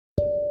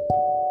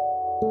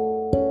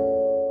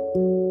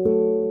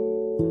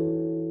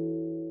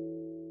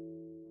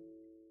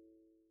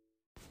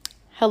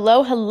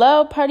Hello,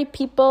 hello, party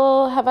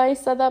people. Have I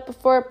said that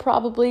before?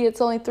 Probably. It's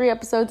only 3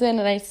 episodes in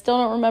and I still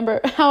don't remember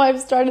how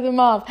I've started them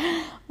off.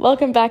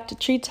 Welcome back to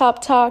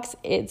Treetop Talks.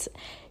 It's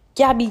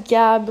Gabby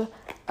Gab.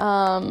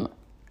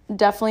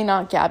 Definitely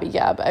not Gabby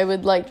Gab. I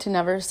would like to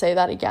never say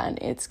that again.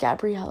 It's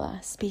Gabriella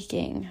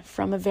speaking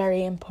from a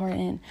very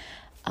important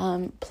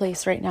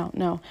place right now.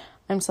 No,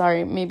 I'm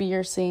sorry. Maybe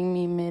you're seeing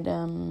me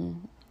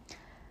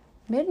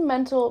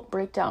mid-mental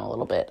breakdown a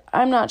little bit.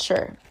 I'm not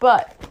sure.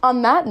 But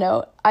on that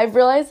note, I've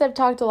realized I've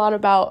talked a lot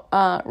about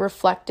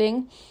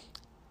reflecting,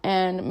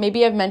 and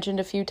maybe I've mentioned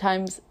a few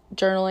times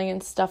journaling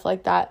and stuff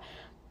like that.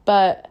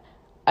 But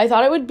I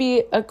thought it would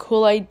be a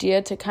cool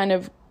idea to kind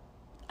of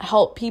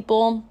help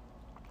people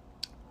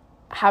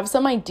have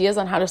some ideas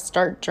on how to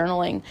start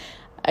journaling.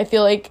 I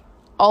feel like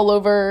all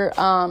over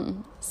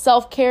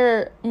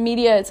self-care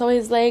media, it's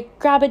always like,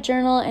 grab a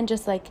journal and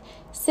just like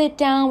sit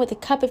down with a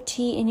cup of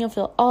tea and you'll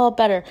feel all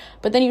better.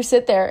 But then you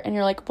sit there and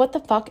you're like, what the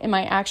fuck am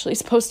I actually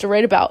supposed to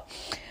write about?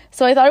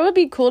 So I thought it would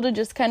be cool to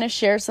just kind of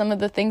share some of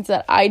the things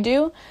that I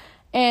do.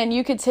 And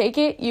you could take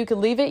it, you could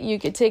leave it, you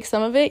could take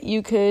some of it,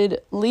 you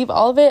could leave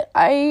all of it.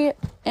 I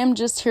am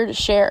just here to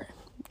share.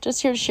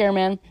 Just here to share,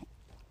 man.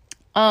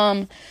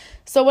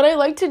 So what I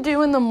like to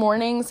do in the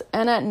mornings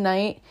and at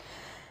night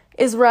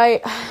is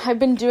write. I've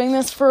been doing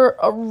this for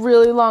a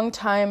really long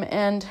time,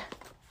 and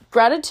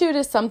gratitude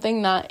is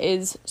something that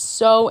is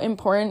so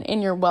important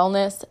in your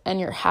wellness and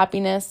your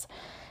happiness.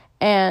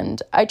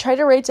 And I try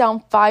to write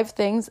down 5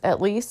 things at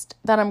least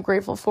that I'm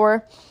grateful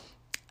for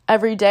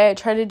every day. I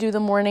try to do the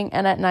morning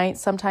and at night.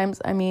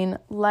 Sometimes,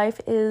 life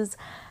is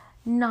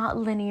not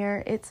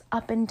linear. It's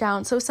up and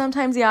down. So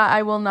sometimes,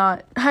 I will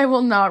not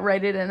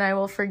write it and I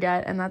will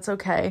forget, and that's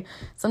okay.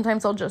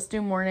 Sometimes I'll just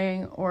do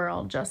morning or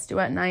I'll just do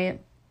at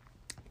night.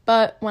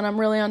 But when I'm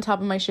really on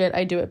top of my shit,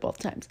 I do it both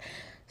times.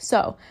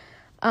 So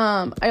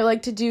I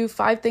like to do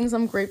 5 things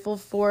I'm grateful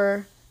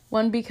for.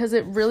 1, because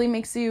it really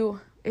makes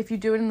you, if you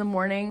do it in the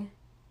morning,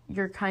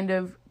 you're kind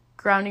of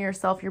grounding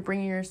yourself, you're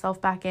bringing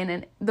yourself back in.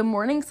 And the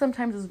morning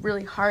sometimes is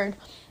really hard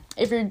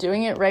if you're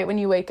doing it right when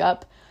you wake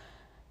up,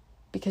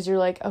 because you're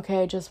like,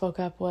 okay, I just woke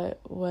up.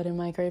 What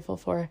am I grateful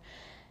for?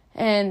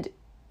 And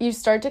you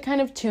start to kind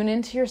of tune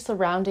into your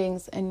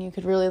surroundings, and you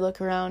could really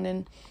look around,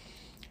 and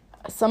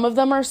some of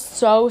them are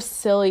so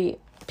silly.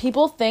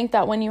 People think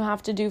that when you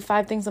have to do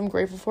 5 things I'm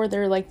grateful for,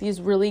 they're like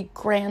these really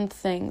grand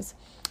things.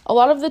 A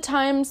lot of the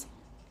times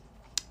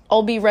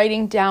I'll be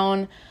writing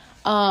down,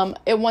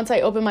 once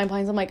I open my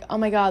blinds, I'm like, oh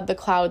my God, the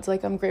clouds.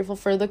 Like, I'm grateful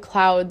for the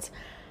clouds.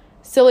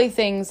 Silly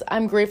things.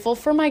 I'm grateful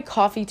for my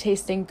coffee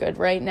tasting good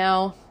right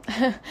now.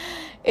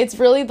 It's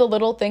really the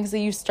little things that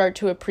you start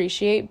to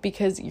appreciate,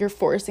 because you're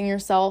forcing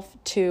yourself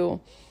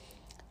to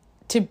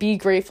be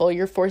grateful.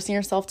 You're forcing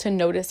yourself to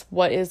notice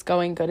what is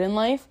going good in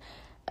life.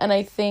 And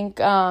I think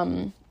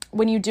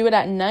when you do it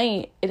at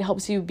night, it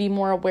helps you be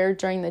more aware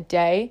during the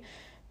day,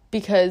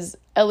 because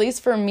at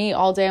least for me,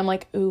 all day I'm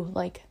like, ooh,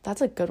 like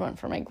that's a good one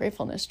for my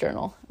gratefulness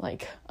journal.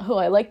 Like, oh,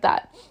 I like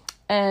that.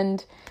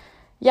 And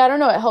I don't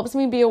know, it helps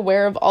me be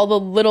aware of all the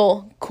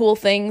little cool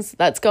things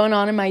that's going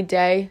on in my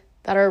day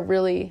that are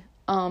really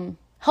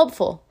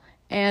helpful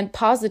and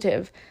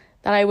positive,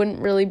 that I wouldn't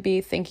really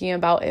be thinking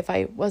about if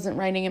I wasn't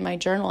writing in my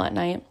journal at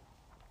night.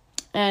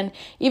 And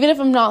even if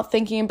I'm not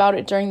thinking about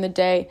it during the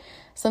day,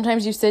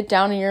 sometimes you sit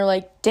down and you're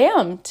like,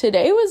 damn,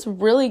 today was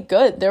really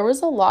good. There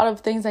was a lot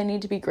of things I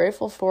need to be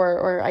grateful for,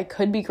 or I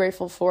could be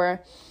grateful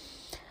for.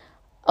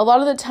 A lot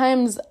of the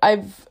times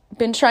I've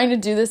been trying to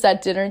do this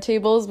at dinner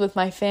tables with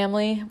my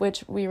family,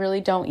 which we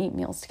really don't eat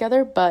meals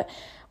together. But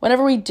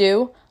whenever we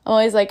do, I'm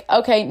always like,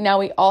 okay, now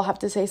we all have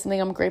to say something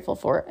I'm grateful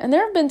for. And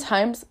there have been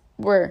times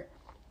where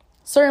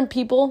certain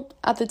people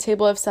at the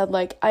table have said,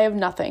 like, I have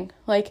nothing.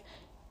 Like,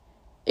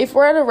 if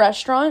we're at a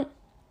restaurant,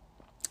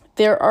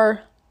 there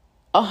are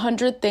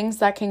 100 things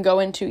that can go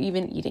into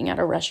even eating at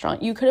a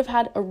restaurant. You could have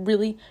had a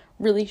really,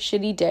 really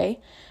shitty day,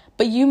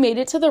 but you made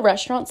it to the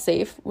restaurant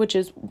safe, which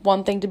is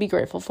one thing to be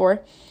grateful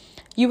for.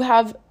 You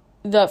have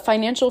the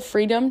financial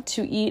freedom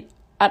to eat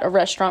at a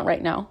restaurant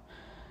right now.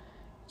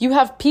 You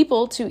have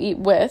people to eat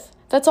with.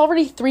 That's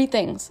already 3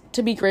 things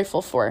to be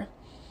grateful for.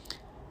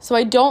 So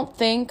I don't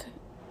think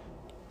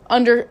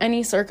under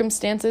any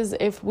circumstances,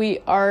 if we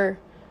are,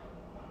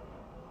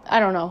 I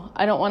don't know,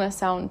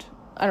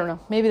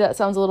 maybe that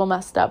sounds a little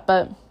messed up,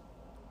 but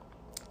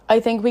I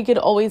think we could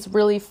always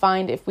really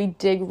find, if we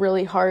dig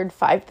really hard,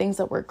 5 things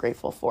that we're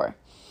grateful for.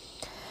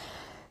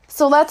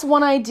 So that's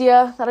one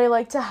idea that I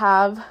like to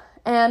have.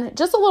 And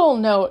just a little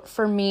note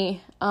for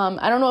me,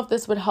 I don't know if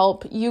this would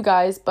help you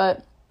guys,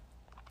 but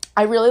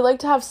I really like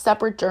to have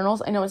separate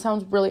journals. I know it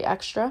sounds really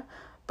extra,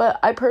 but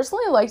I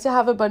personally like to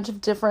have a bunch of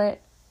different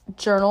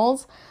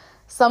journals.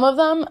 Some of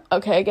them,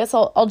 okay, I guess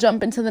I'll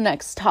jump into the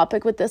next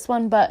topic with this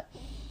one, but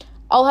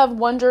I'll have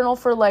one journal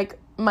for like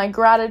my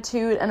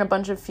gratitude and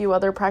a few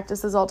other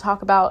practices I'll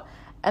talk about.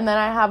 And then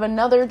I have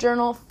another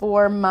journal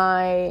for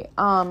my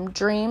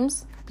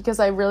dreams, because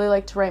I really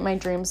like to write my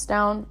dreams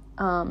down.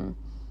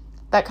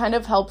 That kind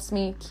of helps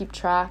me keep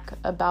track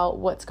about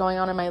what's going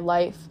on in my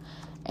life,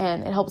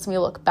 and it helps me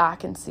look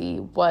back and see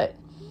what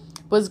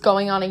was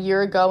going on a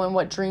year ago and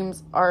what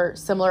dreams are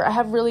similar. I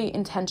have really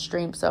intense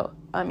dreams, so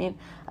I mean,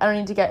 I don't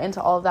need to get into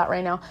all of that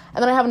right now.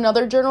 And then I have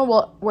another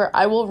journal where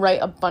I will write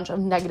a bunch of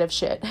negative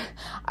shit.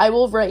 I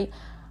will write,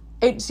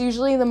 it's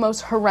usually the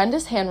most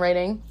horrendous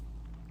handwriting.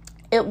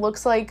 It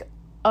looks like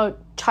a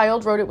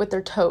child wrote it with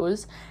their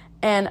toes,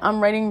 and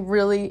I'm writing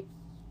really,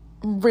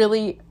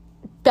 really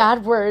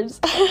bad words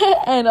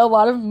and a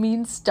lot of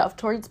mean stuff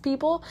towards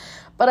people,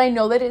 but I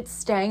know that it's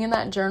staying in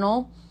that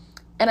journal,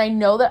 and I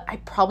know that I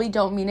probably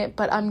don't mean it,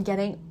 but I'm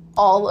getting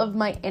all of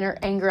my inner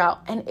anger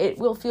out, and it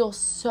will feel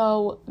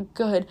so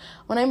good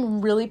when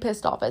I'm really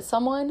pissed off at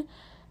someone.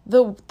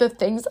 The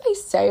things I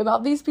say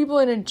about these people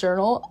in a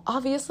journal,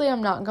 obviously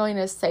I'm not going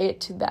to say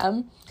it to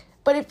them,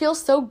 but it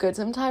feels so good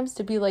sometimes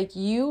to be like,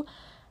 you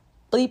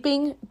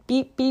bleeping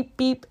beep beep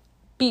beep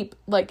beep,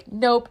 like,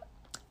 nope,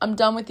 I'm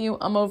done with you,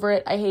 I'm over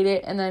it, I hate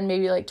it. And then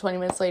maybe like 20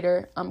 minutes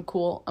later, I'm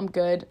cool, I'm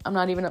good, I'm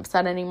not even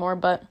upset anymore.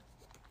 But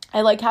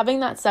I like having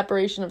that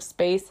separation of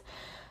space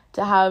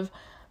to have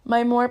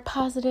my more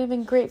positive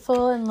and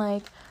grateful and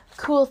like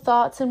cool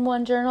thoughts in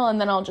one journal, and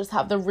then I'll just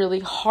have the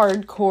really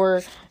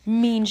hardcore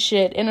mean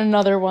shit in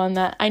another one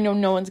that I know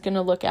no one's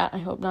gonna look at. I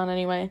hope not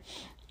anyway.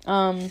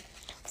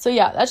 So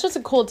yeah, that's just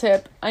a cool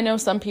tip. I know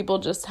some people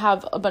just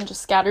have a bunch of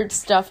scattered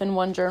stuff in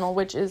one journal,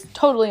 which is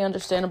totally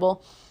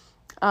understandable.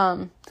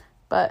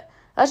 But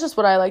that's just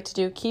what I like to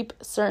do. Keep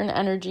certain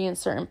energy in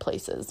certain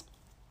places.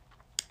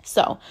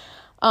 So,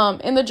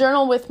 in the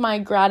journal with my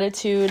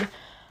gratitude,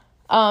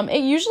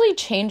 it usually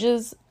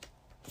changes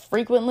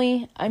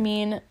frequently. I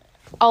mean,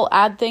 I'll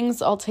add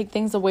things, I'll take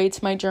things away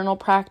to my journal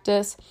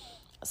practice.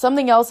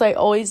 Something else I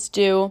always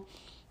do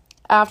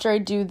after I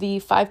do the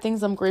 5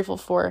 things I'm grateful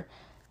for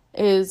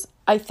is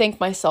I thank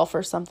myself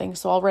for something.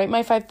 So I'll write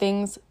my 5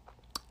 things,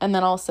 and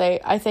then I'll say,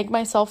 I thank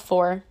myself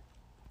for,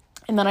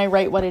 and then I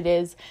write what it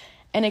is.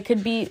 And it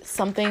could be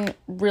something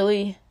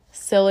really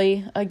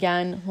silly,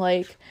 again,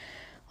 like,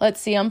 let's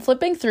see, I'm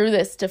flipping through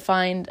this to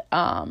find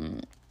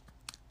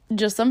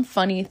just some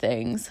funny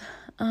things.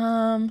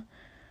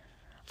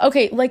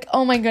 Okay, like,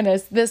 oh my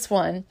goodness, this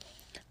one.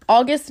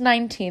 August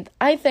 19th,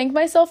 I thank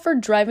myself for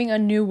driving a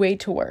new way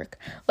to work.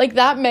 Like,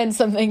 that meant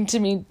something to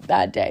me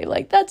that day.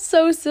 Like, that's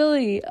so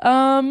silly.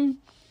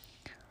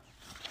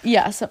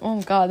 Yes,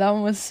 oh God, that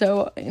one was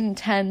so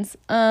intense.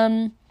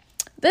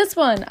 This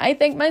one, I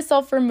thank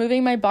myself for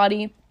moving my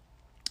body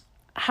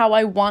how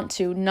I want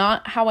to,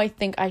 not how I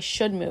think I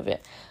should move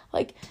it.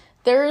 Like,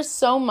 there is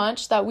so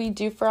much that we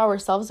do for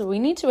ourselves that we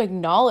need to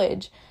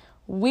acknowledge.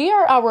 We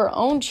are our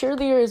own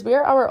cheerleaders. We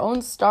are our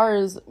own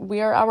stars.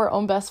 We are our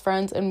own best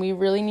friends, and we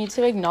really need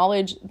to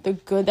acknowledge the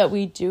good that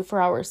we do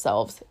for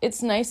ourselves.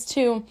 It's nice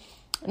to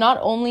not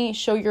only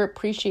show your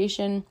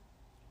appreciation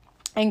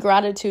and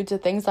gratitude to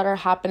things that are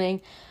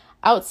happening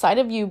outside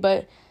of you,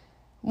 but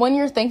when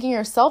you're thanking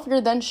yourself,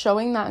 you're then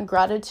showing that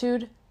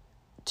gratitude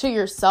to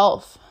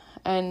yourself,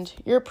 and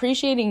you're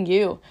appreciating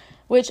you,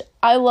 which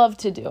I love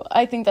to do.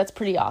 I think that's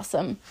pretty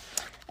awesome.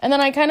 And then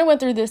I kind of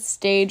went through this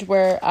stage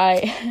where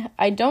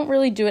I don't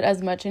really do it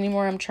as much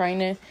anymore. I'm trying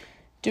to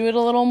do it a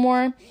little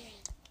more,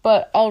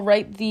 but I'll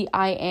write the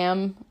I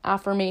am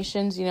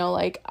affirmations, you know,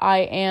 like I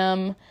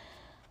am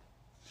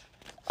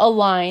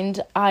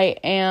aligned, I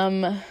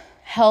am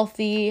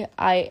healthy,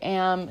 I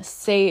am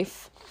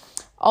safe.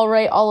 I'll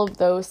write all of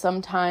those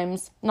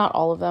sometimes, not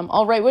all of them.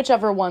 I'll write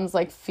whichever ones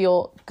like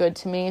feel good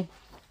to me.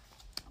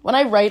 When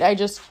I write, I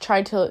just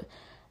try to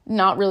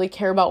not really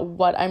care about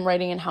what I'm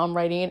writing and how I'm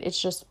writing it.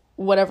 It's just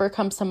whatever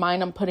comes to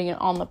mind, I'm putting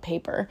it on the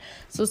paper.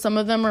 So some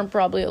of them are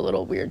probably a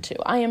little weird too.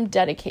 I am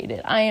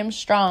dedicated. I am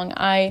strong.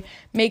 I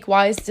make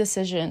wise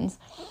decisions.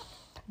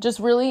 Just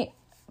really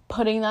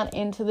putting that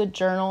into the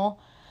journal.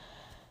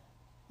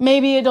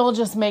 Maybe it'll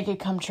just make it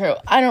come true.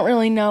 I don't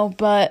really know,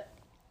 but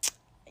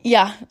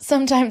yeah,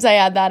 sometimes I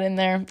add that in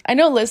there. I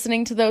know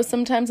listening to those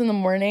sometimes in the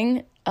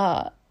morning,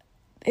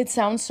 it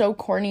sounds so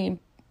corny,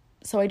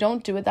 so I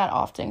don't do it that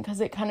often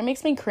because it kind of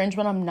makes me cringe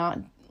when I'm not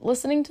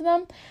listening to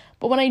them.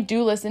 But when I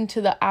do listen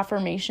to the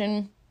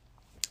affirmation,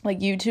 like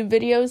YouTube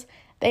videos,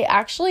 they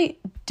actually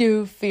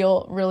do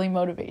feel really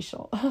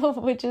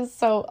motivational, which is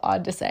so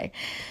odd to say.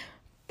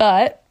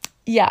 But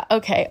yeah,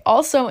 okay.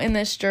 Also in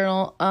this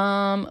journal,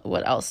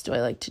 what else do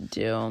I like to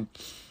do?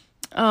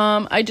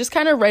 I just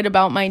kind of write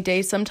about my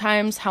day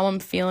sometimes, how I'm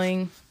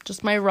feeling,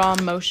 just my raw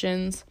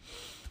emotions.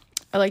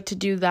 I like to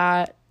do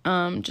that.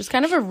 Just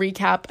kind of a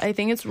recap. I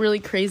think it's really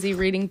crazy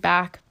reading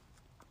back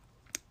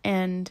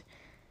and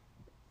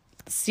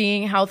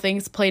seeing how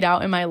things played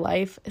out in my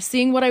life,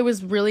 seeing what I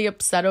was really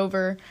upset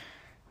over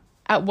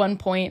at one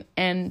point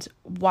and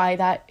why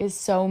that is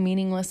so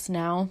meaningless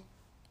now.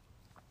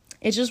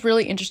 It's just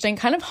really interesting,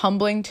 kind of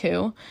humbling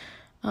too,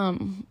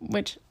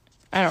 which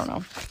I don't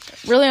know,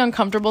 really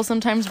uncomfortable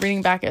sometimes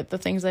reading back at the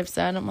things I've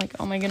said. I'm like,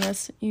 oh my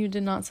goodness, you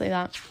did not say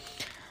that.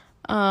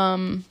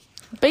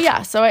 But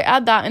yeah, so I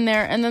add that in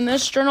there. And then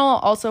this journal will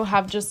also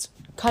have just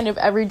kind of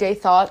everyday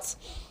thoughts.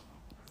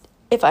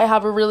 If I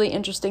have a really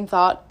interesting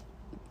thought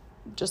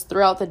just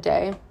throughout the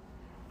day,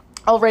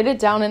 I'll write it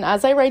down. And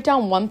as I write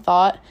down one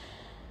thought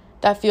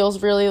that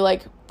feels really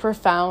like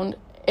profound,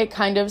 it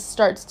kind of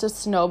starts to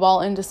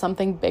snowball into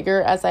something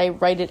bigger as I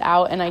write it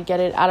out and I get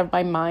it out of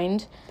my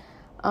mind,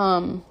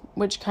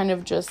 which kind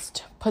of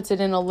just puts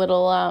it in a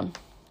little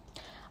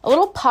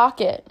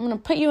pocket. I'm going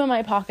to put you in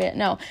my pocket.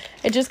 No,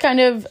 it just kind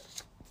of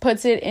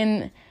puts it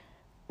in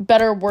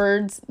better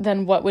words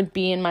than what would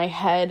be in my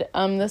head.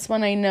 This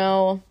one I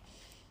know,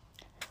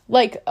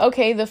 like,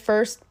 okay, the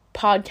first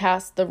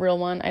podcast, the real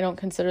one, I don't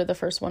consider the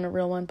first one a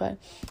real one, but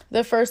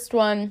the first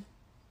one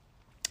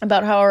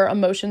about how our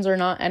emotions are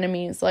not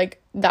enemies, like,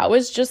 that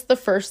was just the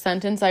first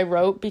sentence I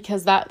wrote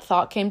because that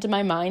thought came to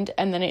my mind,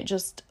 and then it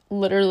just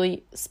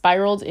literally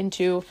spiraled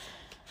into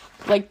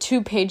like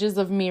 2 pages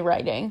of me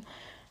writing,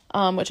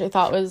 which I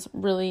thought was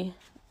really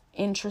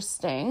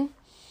interesting.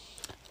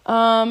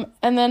 And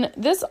then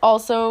this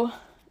also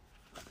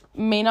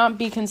may not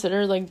be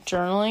considered like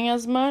journaling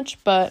as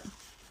much, but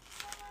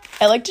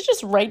I like to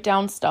just write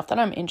down stuff that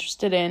I'm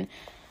interested in.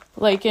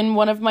 Like in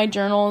one of my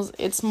journals,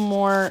 it's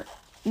more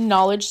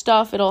knowledge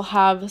stuff. It'll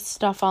have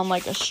stuff on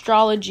like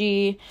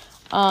astrology,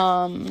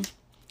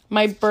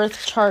 my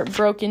birth chart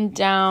broken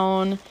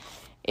down.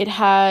 It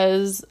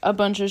has a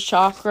bunch of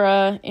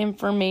chakra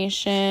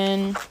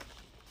information,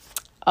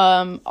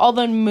 all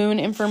the moon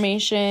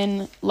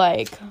information,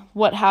 like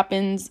what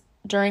happens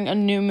during a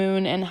new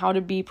moon and how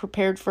to be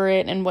prepared for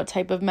it and what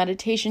type of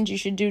meditations you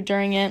should do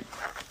during it.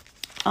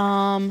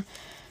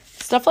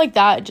 Stuff like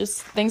that,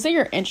 just things that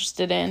you're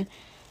interested in.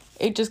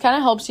 It just kind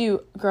of helps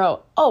you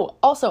grow. Oh,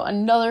 also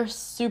another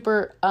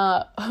super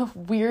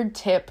weird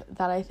tip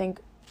that I think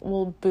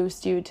will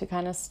boost you to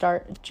kind of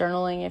start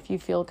journaling if you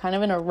feel kind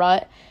of in a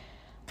rut.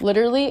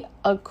 Literally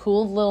a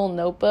cool little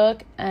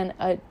notebook and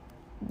a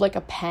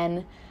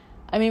pen.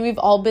 I mean, we've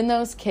all been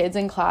those kids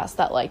in class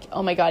that like,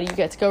 oh my God, you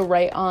get to go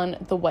write on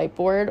the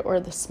whiteboard or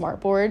the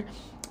smartboard,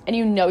 and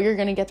you know you're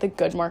going to get the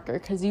good marker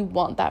because you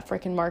want that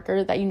freaking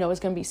marker that you know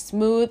is going to be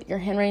smooth, your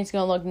handwriting's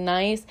going to look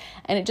nice,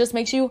 and it just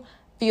makes you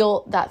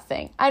feel that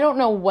thing. I don't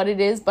know what it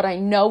is, but I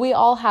know we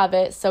all have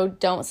it, so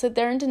don't sit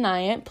there and deny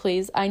it,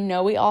 please. I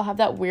know we all have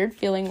that weird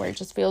feeling where it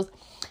just feels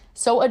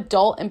so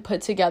adult and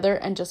put together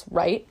and just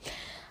right.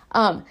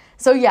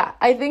 So yeah,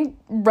 I think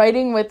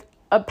writing with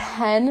a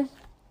pen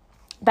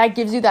that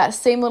gives you that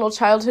same little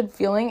childhood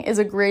feeling is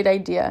a great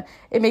idea.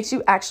 It makes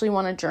you actually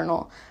want to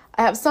journal.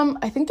 I have some,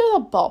 I think they're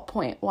the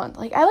ballpoint ones.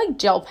 Like, I like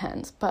gel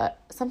pens,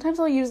 but sometimes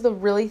I'll use the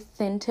really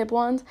thin tip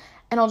ones,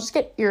 and I'll just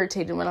get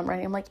irritated when I'm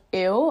writing. I'm like,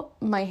 ew,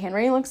 my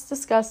handwriting looks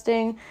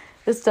disgusting.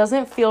 This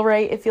doesn't feel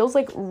right. It feels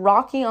like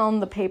rocky on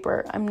the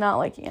paper. I'm not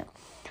liking it.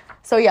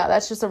 So yeah,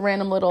 that's just a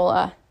random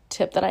little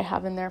tip that I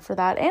have in there for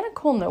that. And a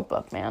cool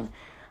notebook, man.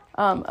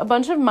 A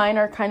bunch of mine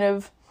are kind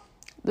of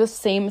the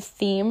same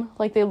theme.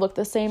 Like, they look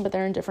the same, but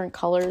they're in different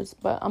colors.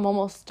 But I'm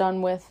almost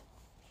done with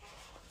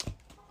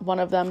one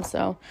of them,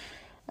 so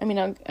I mean,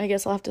 I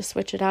guess I'll have to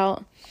switch it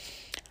out.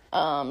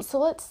 So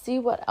let's see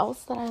what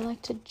else that I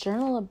like to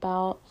journal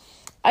about.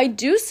 I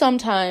do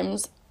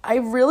sometimes. I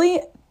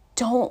really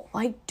don't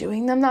like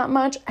doing them that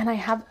much, and I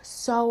have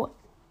so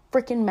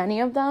freaking many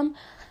of them.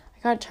 I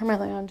gotta turn my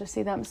light on to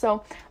see them.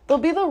 So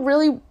there'll be the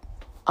really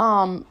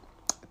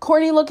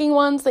corny looking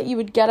ones that you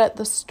would get at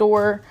the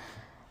store.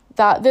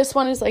 That this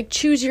one is like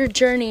choose your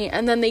journey,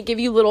 and then they give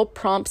you little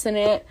prompts in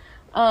it.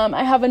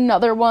 I have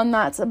another one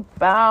that's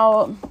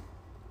about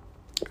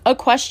a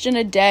question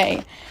a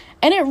day,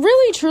 and it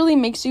really truly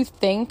makes you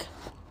think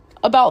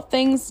about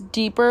things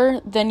deeper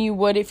than you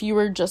would if you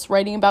were just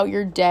writing about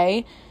your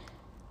day,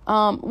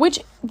 which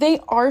they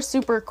are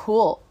super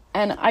cool,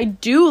 and I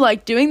do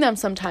like doing them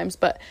sometimes,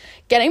 but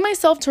getting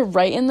myself to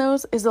write in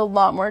those is a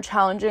lot more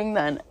challenging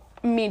than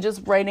me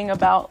just writing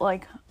about,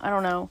 like, I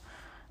don't know,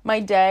 my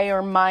day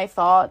or my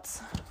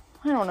thoughts.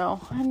 I don't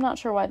know. I'm not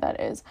sure why that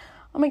is.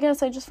 Oh my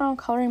goodness, I just found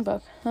a coloring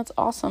book. That's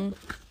awesome.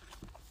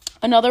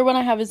 Another one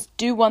I have is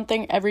do one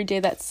thing every day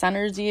that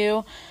centers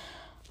you.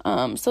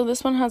 So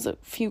this one has a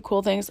few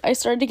cool things. I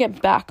started to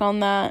get back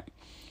on that.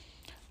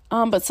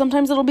 But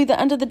sometimes it'll be the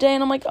end of the day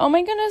and I'm like, oh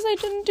my goodness, I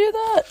didn't do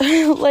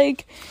that.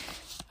 Like,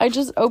 I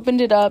just opened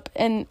it up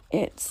and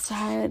it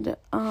said,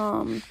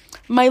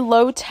 my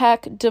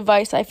low-tech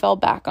device I fell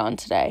back on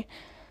today.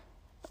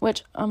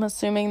 Which I'm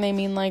assuming they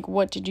mean, like,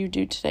 what did you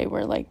do today?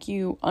 Where, like,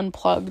 you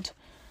unplugged.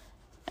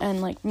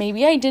 And, like,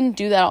 maybe I didn't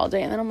do that all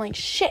day. And then I'm like,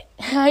 shit,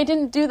 I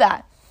didn't do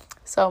that.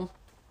 So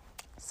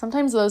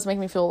sometimes those make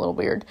me feel a little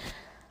weird.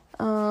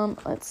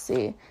 Let's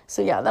see.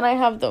 So yeah, then I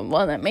have the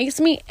one that makes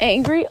me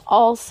angry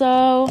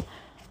also,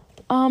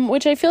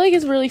 which I feel like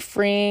is really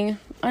freeing.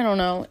 I don't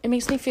know. It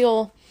makes me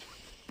feel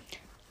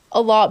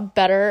a lot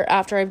better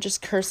after I've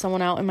just cursed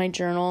someone out in my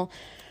journal.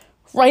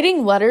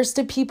 Writing letters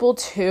to people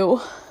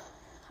too,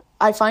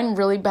 I find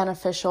really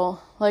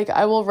beneficial. Like,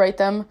 I will write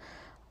them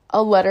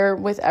a letter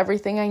with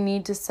everything I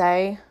need to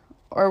say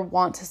or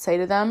want to say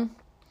to them,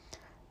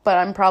 but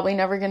I'm probably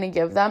never going to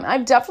give them.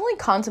 I've definitely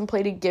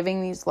contemplated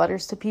giving these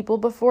letters to people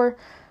before,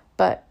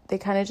 but they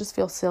kind of just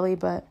feel silly.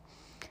 But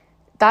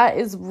that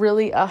is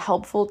really a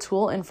helpful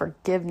tool in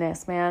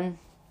forgiveness, man,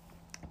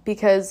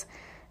 because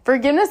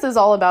forgiveness is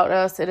all about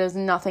us. It has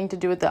nothing to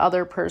do with the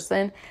other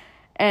person.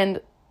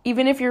 And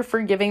even if you're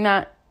forgiving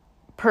that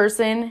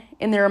person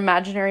in their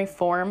imaginary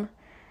form,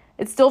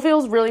 it still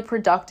feels really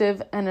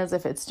productive and as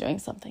if it's doing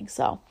something.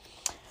 So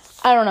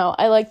I don't know.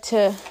 I like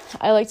to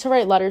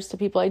write letters to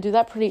people. I do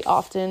that pretty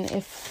often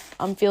if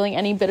I'm feeling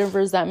any bit of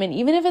resentment,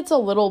 even if it's a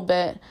little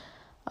bit.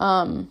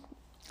 I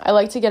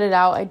like to get it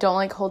out. I don't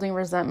like holding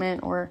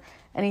resentment or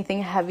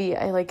anything heavy.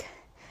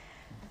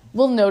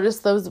 Will notice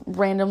those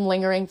random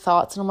lingering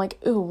thoughts and I'm like,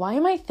 ooh, why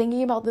am I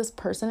thinking about this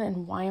person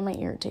and why am I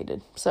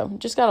irritated? So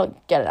just gotta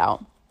get it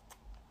out.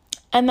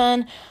 And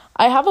then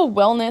I have a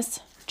wellness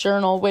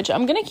journal, which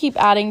I'm gonna keep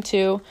adding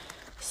to.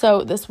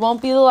 So this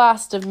won't be the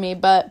last of me,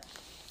 but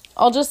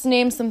I'll just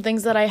name some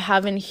things that I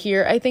have in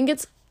here. I think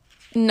it's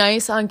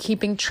nice on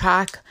keeping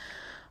track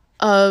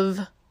of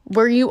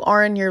where you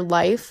are in your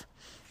life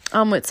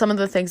with some of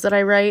the things that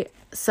I write.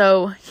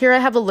 So here I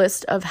have a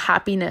list of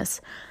happiness.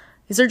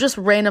 These are just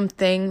random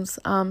things.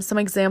 Some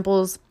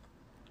examples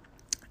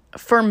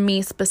for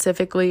me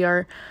specifically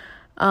are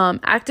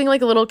acting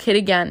like a little kid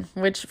again,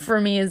 which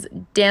for me is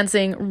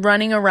dancing,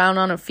 running around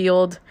on a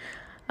field.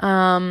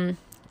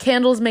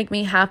 Candles make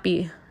me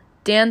happy.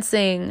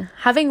 Dancing,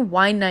 having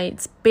wine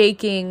nights,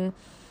 baking,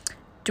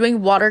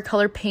 doing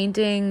watercolor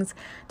paintings,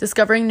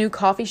 discovering new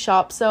coffee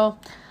shops. So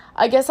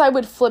I guess I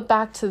would flip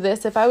back to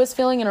this if I was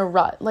feeling in a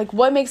rut. Like,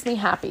 what makes me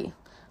happy?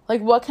 Like,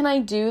 what can I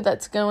do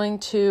that's going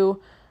to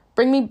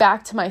bring me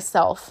back to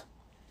myself?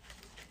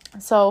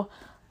 So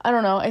I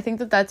don't know. I think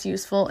that that's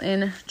useful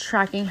in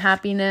tracking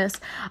happiness.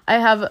 I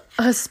have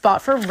a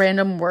spot for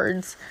random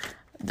words.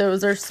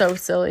 Those are so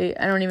silly.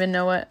 I don't even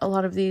know what a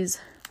lot of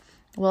these,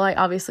 well, I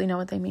obviously know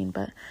what they mean,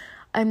 but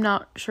I'm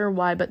not sure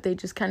why, but they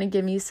just kind of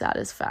give me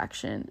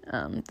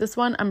satisfaction. This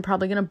one, I'm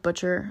probably going to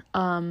butcher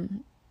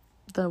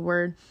the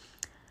word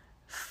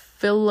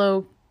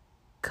philocalist.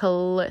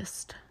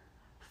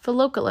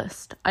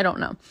 I don't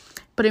know.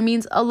 But it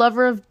means a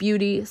lover of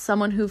beauty,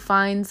 someone who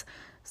finds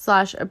 /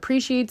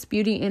 appreciates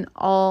beauty in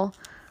all.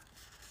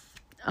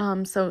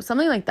 So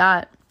something like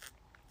that.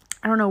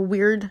 I don't know,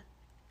 weird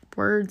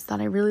words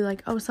that I really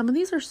like. Oh, some of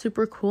these are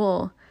super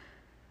cool.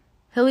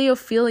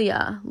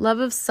 Heliophilia, love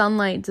of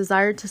sunlight,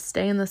 desire to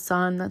stay in the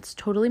sun. That's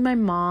totally my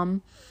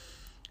mom.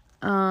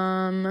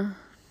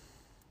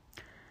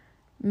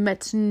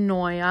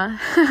 Metanoia.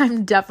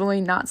 I'm definitely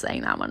not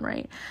saying that one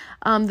right.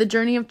 The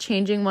journey of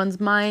changing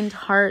one's mind,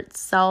 heart,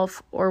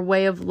 self, or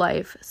way of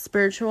life.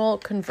 Spiritual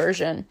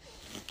conversion.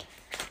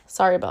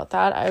 Sorry about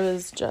that. I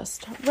was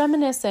just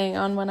reminiscing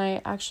on when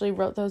I actually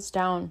wrote those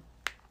down.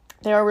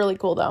 They are really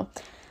cool though.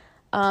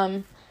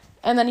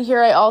 And then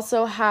here I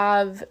also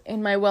have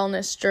in my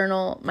wellness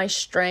journal, my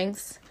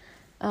strengths.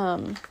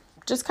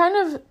 Just kind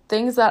of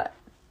things that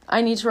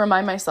I need to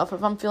remind myself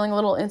if I'm feeling a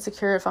little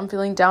insecure, if I'm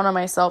feeling down on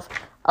myself.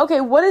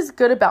 Okay, what is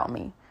good about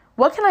me?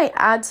 What can I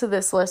add to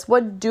this list?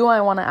 What do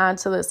I want to add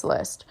to this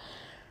list?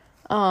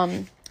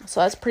 So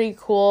that's pretty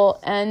cool.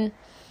 And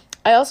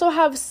I also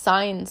have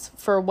signs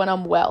for when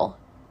I'm well.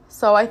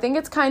 So I think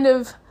it's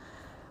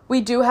we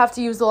do have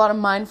to use a lot of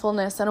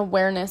mindfulness and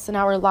awareness in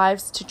our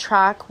lives to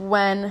track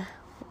when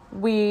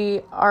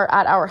we are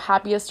at our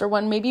happiest or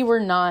when maybe we're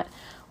not,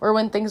 or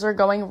when things are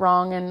going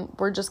wrong and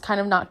we're just kind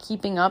of not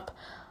keeping up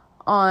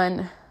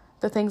on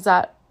the things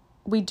that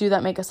we do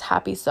that make us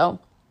happy. So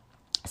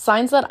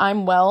signs that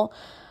I'm well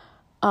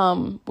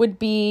would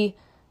be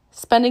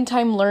spending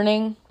time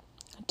learning,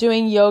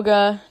 doing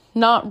yoga,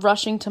 not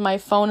rushing to my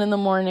phone in the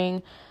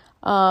morning,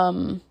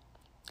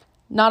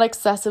 not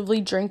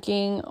excessively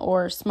drinking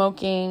or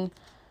smoking,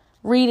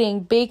 reading,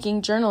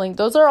 baking, journaling.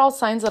 Those are all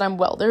signs that I'm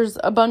well. There's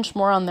a bunch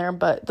more on there,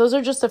 but those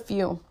are just a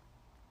few.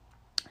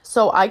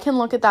 So I can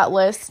look at that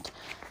list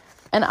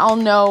and I'll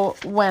know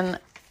when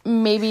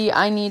maybe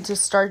I need to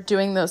start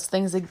doing those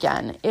things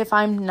again. If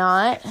I'm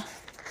not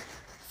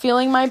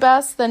feeling my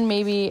best, then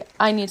maybe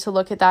I need to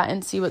look at that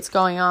and see what's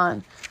going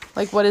on.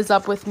 Like, what is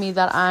up with me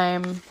that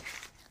I'm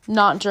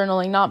not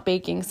journaling, not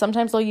baking?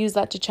 Sometimes I'll use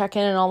that to check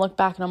in and I'll look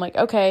back and I'm like,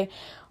 okay,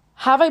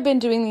 have I been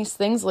doing these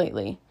things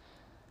lately?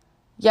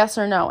 Yes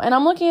or no? And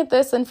I'm looking at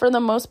this and for the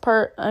most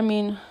part, I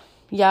mean,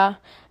 yeah,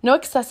 no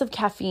excessive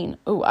caffeine.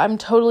 Oh, I'm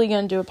totally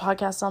going to do a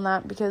podcast on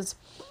that because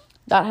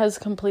that has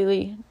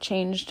completely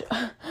changed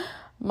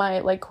my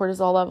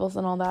cortisol levels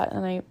and all that.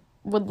 And I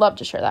would love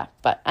to share that.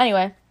 But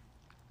anyway,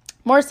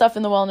 more stuff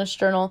in the wellness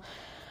journal.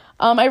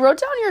 I wrote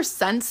down your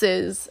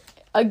senses.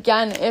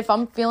 Again, if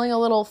I'm feeling a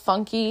little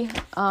funky,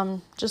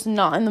 just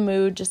not in the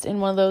mood, just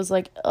in one of those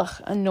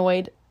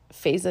annoyed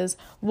phases,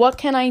 what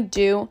can I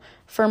do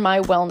for my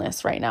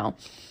wellness right now?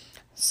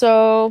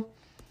 So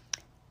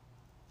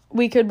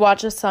we could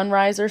watch a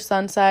sunrise or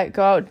sunset,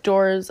 go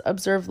outdoors,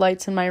 observe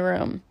lights in my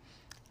room,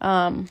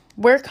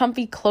 wear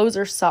comfy clothes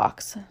or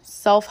socks,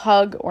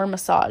 self-hug or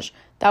massage.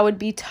 That would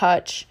be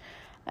touch.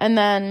 And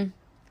then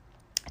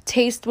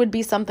taste would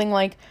be something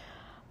like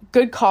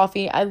good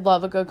coffee. I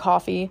love a good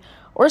coffee.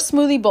 Or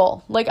smoothie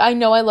bowl. I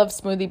know I love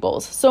smoothie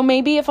bowls. So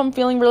maybe if I'm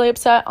feeling really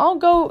upset, I'll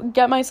go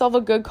get myself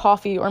a good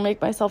coffee or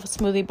make myself a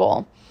smoothie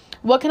bowl.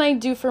 What can I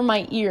do for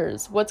my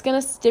ears? What's going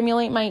to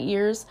stimulate my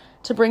ears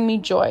to bring me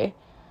joy?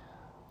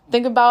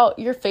 Think about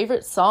your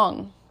favorite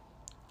song.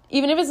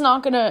 even if it's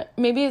not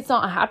maybe it's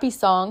not a happy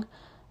song,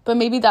 but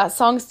maybe that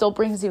song still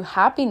brings you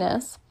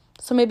happiness.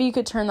 So maybe you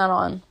could turn that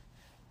on.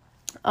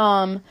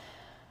 And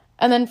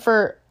then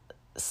for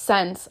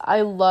scents,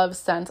 I love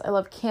scents. I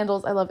love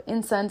candles. I love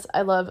incense.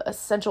 I love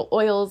essential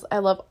oils. I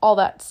love all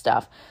that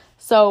stuff.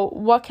 So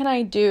what can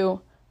I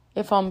do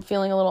if I'm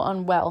feeling a little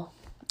unwell?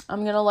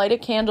 I'm going to light a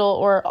candle,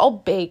 or I'll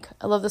bake.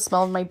 I love the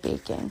smell of my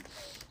baking.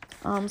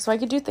 So I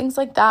could do things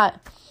like that.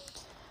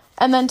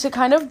 And then to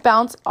kind of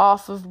bounce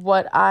off of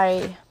what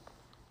I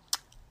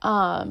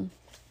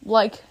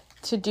like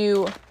to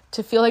do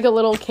to feel like a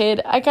little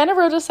kid, I kind of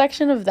wrote a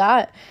section of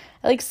that.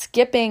 I like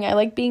skipping. I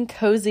like being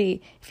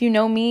cozy. If you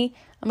know me,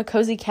 I'm a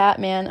cozy cat,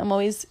 man. I'm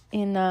always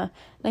in nice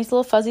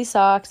little fuzzy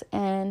socks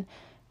and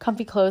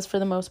comfy clothes for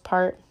the most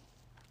part.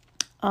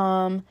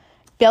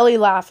 Belly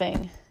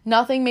laughing.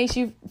 Nothing makes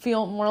you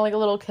feel more like a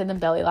little kid than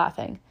belly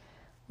laughing.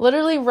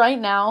 Literally right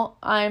now,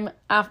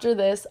 after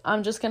this,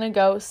 I'm just going to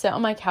go sit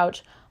on my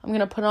couch. I'm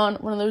going to put on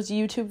one of those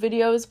YouTube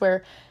videos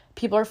where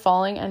people are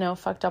falling. I know,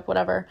 fucked up,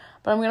 whatever.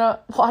 But I'm going to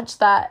watch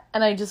that,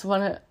 and I just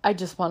want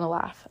to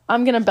laugh.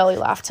 I'm going to belly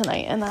laugh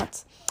tonight, and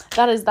that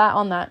is that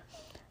on that.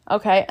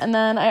 Okay, and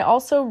then I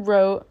also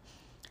wrote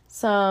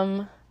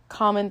some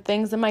common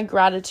things in my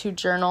gratitude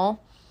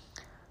journal.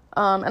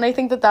 And I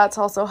think that that's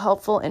also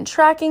helpful in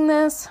tracking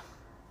this.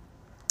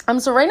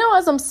 So right now,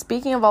 as I'm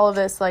speaking of all of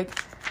this, like,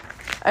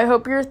 I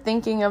hope you're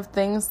thinking of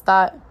things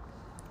that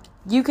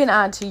you can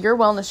add to your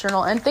wellness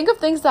journal, and think of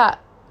things that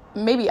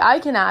maybe I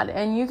can add,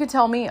 and you could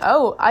tell me,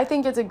 oh, I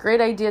think it's a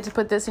great idea to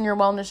put this in your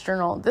wellness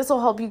journal. This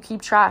will help you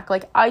keep track.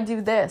 Like, I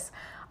do this.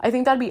 I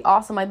think that'd be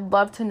awesome. I'd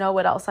love to know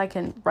what else I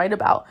can write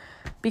about,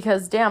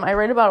 because damn, I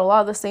write about a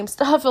lot of the same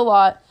stuff a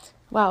lot.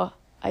 Wow,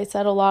 I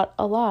said a lot.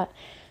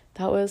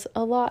 That was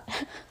a lot.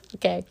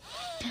 Okay.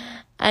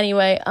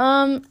 Anyway,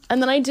 and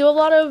then I do a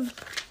lot of,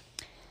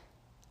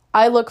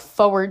 I look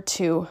forward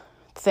to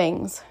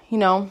things,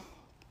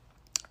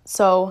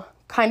 so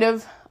kind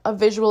of a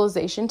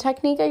visualization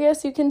technique, I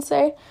guess you can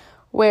say,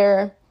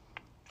 where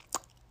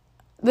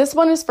this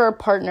one is for a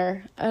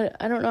partner.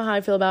 I don't know how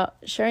I feel about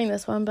sharing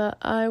this one, but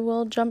I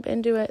will jump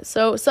into it.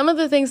 So some of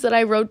the things that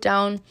I wrote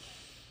down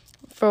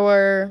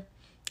for,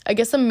 I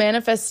guess, a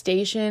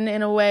manifestation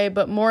in a way,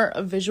 but more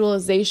a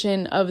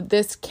visualization of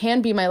this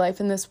can be my life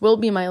and this will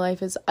be my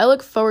life, is I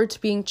look forward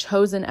to being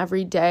chosen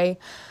every day.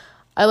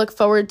 I look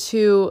forward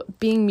to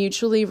being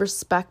mutually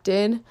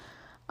respected.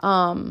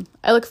 I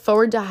look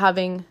forward to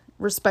having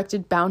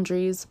respected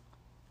boundaries.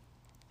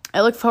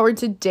 I look forward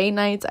to date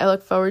nights. I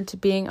look forward to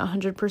being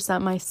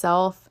 100%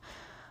 myself.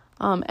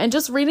 And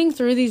just reading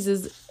through these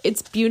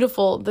it's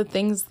beautiful, the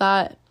things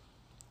that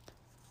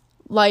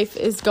life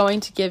is going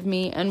to give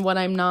me and what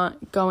I'm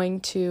not going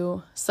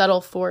to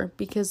settle for,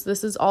 because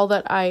this is all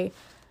that I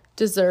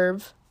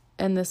deserve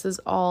and this is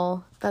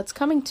all that's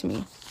coming to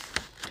me.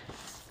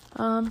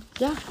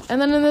 Yeah. And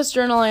then in this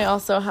journal, I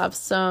also have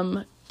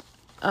some,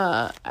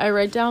 I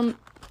write down,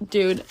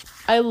 dude,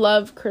 I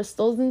love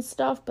crystals and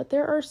stuff, but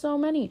there are so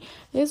many.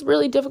 It's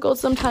really difficult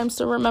sometimes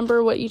to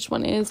remember what each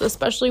one is,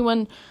 especially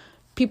when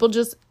people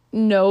just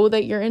know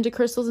that you're into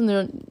crystals,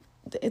 and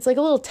it's like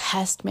a little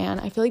test, man.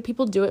 I feel like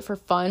people do it for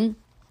fun.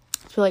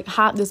 I feel like,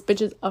 this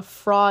bitch is a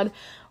fraud,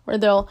 where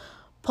they'll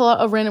pull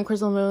out a random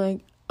crystal and they're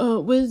like, oh,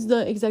 what is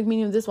the exact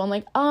meaning of this one?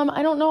 Like,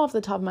 I don't know off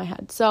the top of my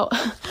head. So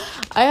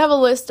I have a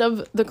list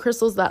of the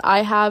crystals that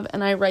I have,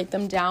 and I write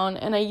them down,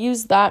 and I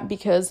use that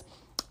because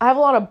I have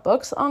a lot of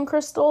books on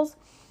crystals,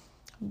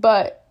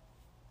 but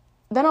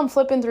then I'm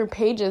flipping through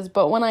pages.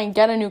 But when I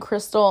get a new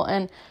crystal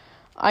and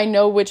I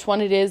know which one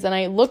it is, and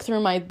I look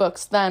through my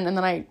books then, and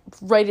then I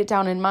write it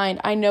down in mind,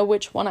 I know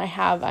which one I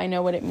have. I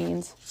know what it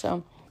means.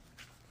 So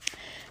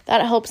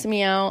that helps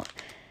me out.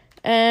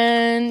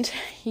 And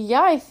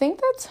yeah, I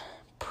think that's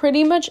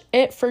pretty much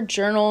it for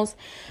journals.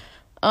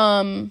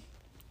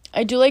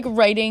 I do like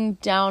writing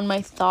down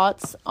my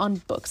thoughts on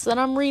books that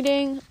I'm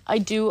reading. I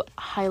do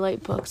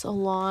highlight books a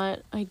lot.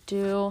 I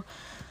do.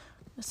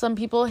 Some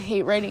people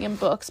hate writing in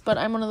books, but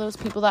I'm one of those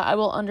people that I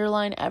will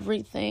underline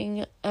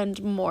everything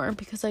and more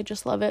because I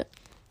just love it.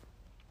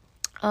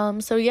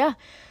 So yeah,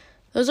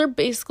 those are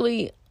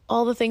basically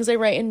all the things I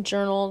write in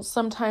journals.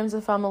 Sometimes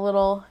if I'm a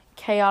little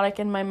chaotic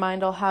in my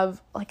mind, I'll have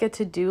like a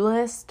to-do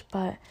list,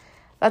 but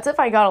that's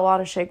if I got a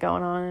lot of shit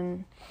going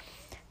on,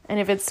 and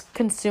if it's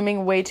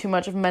consuming way too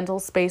much of mental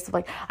space of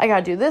like, I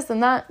gotta do this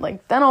and that,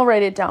 like, then I'll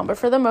write it down. But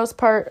for the most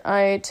part,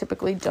 I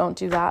typically don't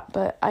do that,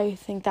 but I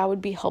think that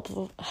would be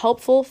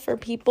helpful for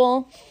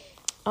people.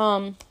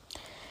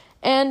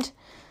 And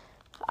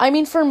I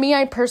mean, for me,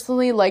 I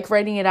personally like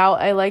writing it out.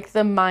 I like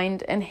the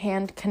mind and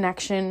hand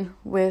connection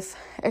with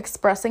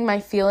expressing my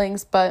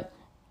feelings, but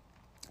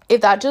if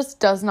that just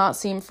does not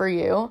seem for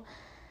you,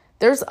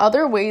 there's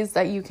other ways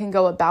that you can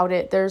go about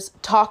it. There's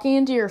talking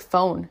into your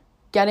phone,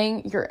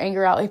 getting your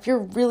anger out. If you're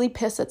really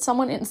pissed at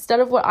someone, instead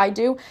of what I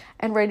do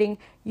and writing,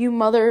 you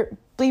mother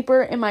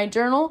bleeper, in my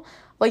journal,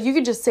 like, you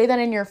could just say that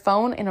in your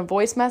phone in a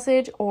voice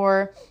message,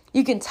 or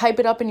you can type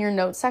it up in your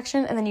notes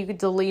section and then you could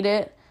delete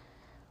it.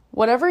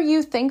 Whatever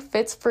you think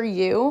fits for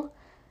you,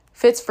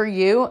 fits for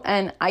you,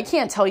 and I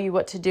can't tell you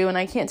what to do, and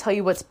I can't tell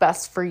you what's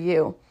best for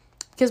you,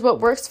 because what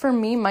works for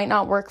me might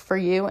not work for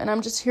you. And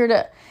I'm just here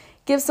to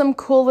give some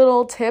cool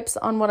little tips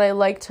on what I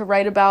like to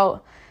write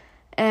about,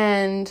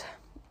 and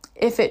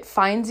if it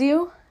finds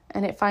you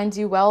and it finds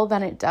you well,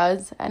 then it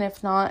does, and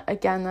if not,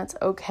 again, that's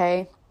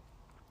okay.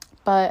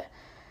 But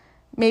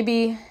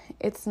maybe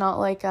it's not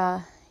like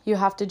you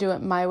have to do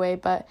it my way,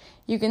 but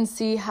you can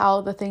see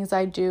how the things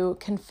I do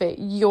can fit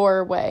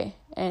your way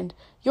and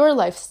your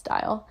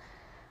lifestyle.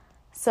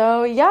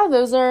 So yeah,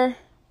 those are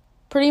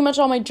pretty much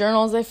all my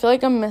journals. I feel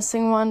like I'm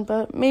missing one,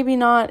 but maybe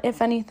not.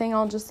 If anything,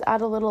 I'll just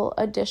add a little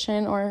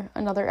addition or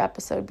another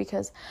episode,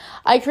 because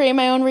I create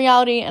my own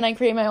reality and I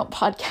create my own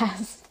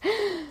podcast.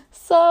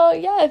 So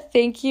yeah,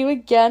 thank you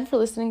again for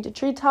listening to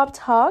Treetop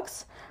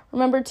Talks.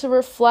 Remember to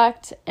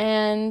reflect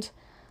and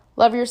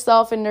love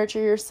yourself and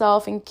nurture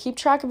yourself and keep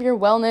track of your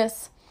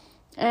wellness.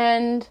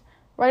 And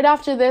right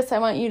after this, I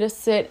want you to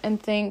sit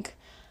and think,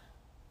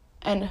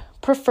 and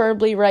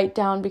preferably write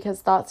down,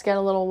 because thoughts get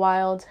a little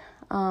wild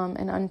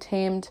and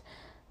untamed.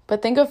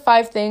 But think of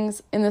 5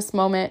 things in this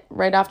moment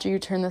right after you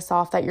turn this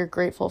off that you're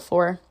grateful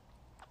for.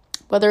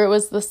 Whether it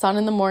was the sun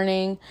in the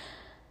morning,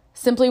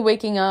 simply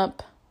waking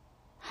up,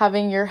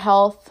 having your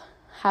health,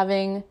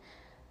 having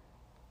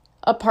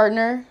a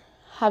partner,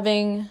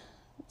 having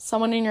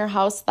someone in your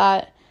house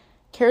that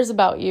cares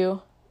about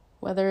you,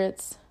 whether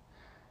it's,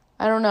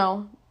 I don't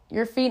know,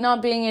 your feet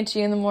not being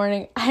itchy in the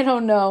morning, I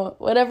don't know,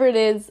 whatever it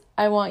is,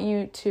 I want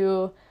you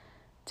to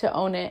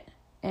own it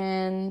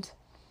and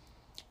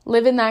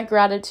live in that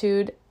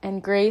gratitude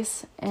and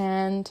grace.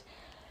 And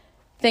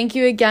thank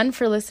you again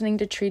for listening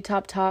to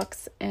Treetop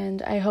Talks,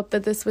 and I hope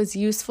that this was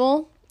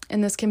useful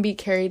and this can be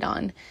carried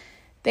on.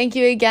 Thank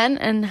you again,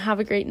 and have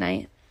a great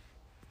night.